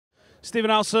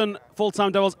Stephen Alson,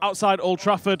 full-time Devils outside Old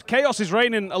Trafford. Chaos is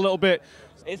reigning a little bit.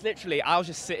 It's literally, I was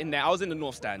just sitting there, I was in the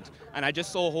north stand, and I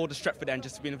just saw all the Stretford end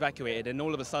just being evacuated, and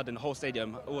all of a sudden, the whole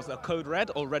stadium, it was a code red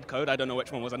or red code, I don't know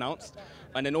which one was announced,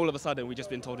 and then all of a sudden, we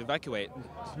just been told to evacuate.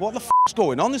 What the f***'s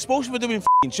going on? They're supposed to be doing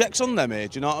f***ing checks on them here,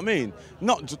 do you know what I mean?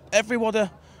 Not everybody,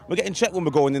 we're getting checked when we're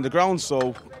going in the ground,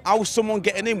 so how's someone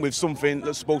getting in with something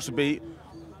that's supposed to be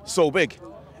so big?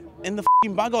 In the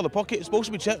f***ing bag or the pocket, it's supposed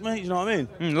to be checked, mate, you know what I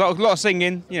mean? A lot of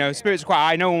singing, you know, spirits were quite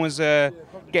high, no one was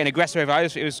getting aggressive over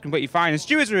it, it was completely fine. The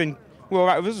stewards were all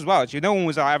right with us as well, actually. No one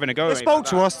was having a go. They spoke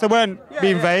to us, they weren't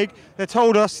being vague. They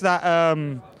told us that...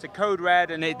 It's a code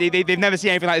red, and they've never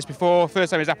seen anything like this before.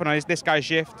 First time it's happened on this guy's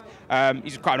shift.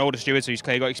 He's quite an older steward, so he's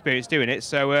clearly got experience doing it.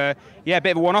 So, yeah, a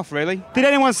bit of a one-off, really. Did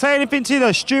anyone say anything to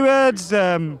the stewards?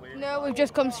 No, we've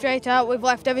just come straight out. We've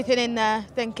left everything in there,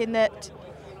 thinking that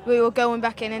we were going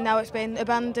back in, and now it's been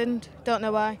abandoned. Don't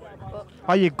know why. But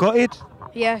Are you gutted?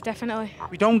 yeah, definitely.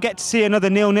 We don't get to see another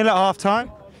 0-0 at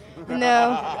half-time?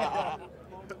 No.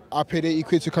 I paid 80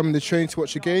 quid to come in the train to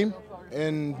watch a game,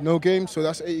 and no game, so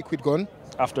that's 80 quid gone.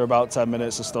 After about 10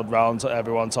 minutes, I stood round to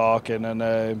everyone talking, and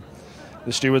the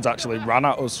stewards actually ran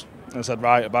at us and said,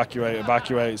 right, evacuate,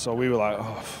 evacuate. So we were like,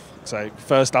 oh, fuck's sake.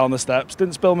 First down the steps.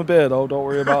 Didn't spill my beer, though, don't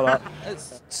worry about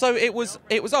that. So it was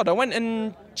odd. I went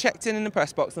and checked in the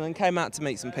press box and then came out to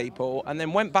meet some people and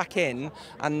then went back in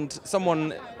and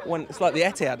someone went, it's like the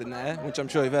Etihad in there, which I'm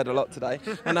sure you've heard a lot today,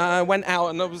 and I went out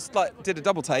and I was like, did a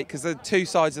double take because the two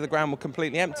sides of the ground were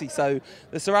completely empty. So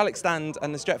the Sir Alex stand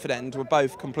and the Stretford end were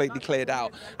both completely cleared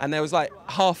out, and there was like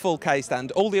half full K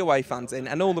stand, all the away fans in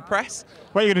and all the press.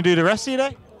 What are you going to do the rest of your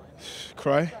day?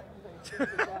 Cry.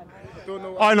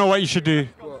 I know what you should do.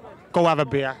 Go have a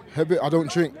beer. I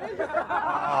don't drink.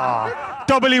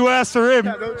 Doubly worse for him.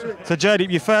 So,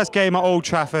 Jurdeep, your first game at Old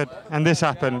Trafford, and this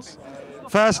happens.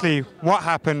 Firstly, what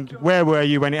happened? Where were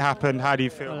you when it happened? How do you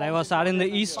feel? Well, I was sat in the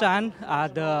east stand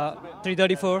at the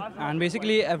 3:34, and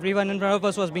basically everyone in front of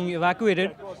us was being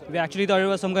evacuated. We actually thought it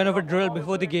was some kind of a drill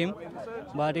before the game,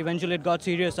 but eventually it got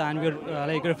serious, and we were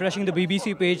like refreshing the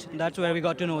BBC page. That's where we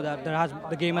got to know that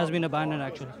the game has been abandoned,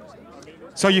 actually.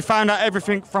 So you found out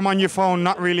everything from on your phone,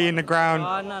 not really in the ground?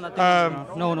 No, nothing on the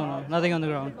ground. No, nothing on the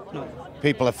ground, no.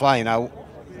 People are flying out,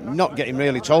 not getting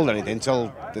really told anything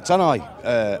until the Tannoy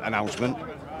announcement.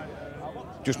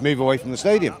 Just move away from the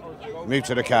stadium, move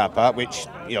to the car park, which,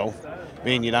 you know,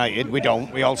 being United, we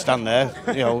don't. We all stand there,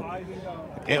 you know,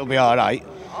 it'll be all right.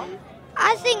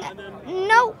 I think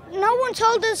no one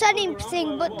told us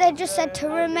anything, but they just said to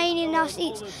remain in our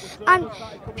seats. And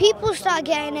people started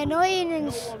getting annoying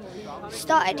and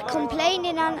started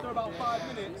complaining. And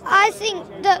I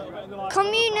think that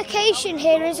communication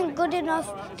here isn't good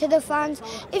enough to the fans.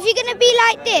 If you're going to be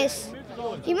like this,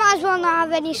 you might as well not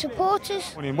have any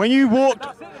supporters. When you walked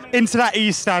into that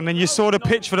East stand and you saw the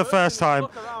pitch for the first time,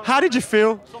 how did you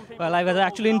feel? Well, I was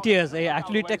actually in tears. I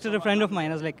actually texted a friend of mine.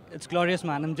 I was like, it's glorious,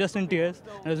 man. I'm just in tears.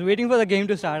 And I was waiting for the game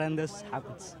to start, and this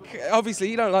happens.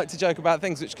 Obviously, you don't like to joke about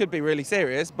things which could be really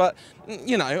serious, but,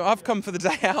 you know, I've come for the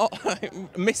day out.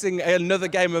 Missing another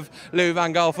game of Louis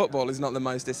van Gaal football is not the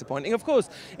most disappointing. Of course,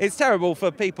 it's terrible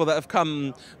for people that have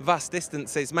come vast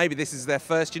distances. Maybe this is their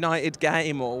first United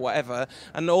game or whatever,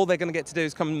 and all they're going to get to do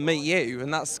is come meet you,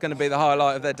 and that's going to be the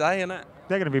highlight of their day, isn't it?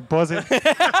 They're going to be buzzing.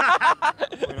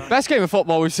 Best game of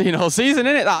football we've seen all season,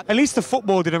 isn't it, that? At least the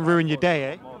football didn't ruin your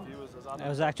day, eh? I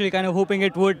was actually kind of hoping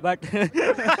it would, but...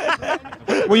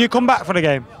 Will you come back for the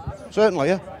game? Certainly,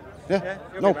 yeah. Yeah,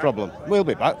 no problem. We'll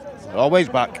be back. We're always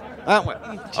back, aren't we?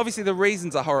 Obviously, the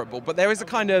reasons are horrible, but there is a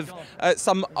kind of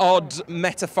some odd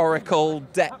metaphorical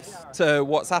depth to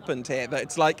what's happened here. That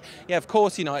it's like, yeah, of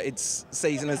course United's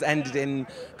season has ended in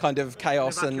kind of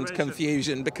chaos and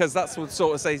confusion, because that's what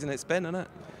sort of season it's been, isn't it?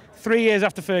 3 years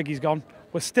after Fergie's gone,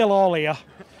 we're still all here.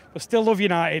 We still love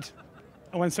United.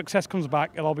 And when success comes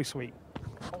back, it'll all be sweet.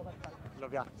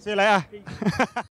 Love ya. See you later.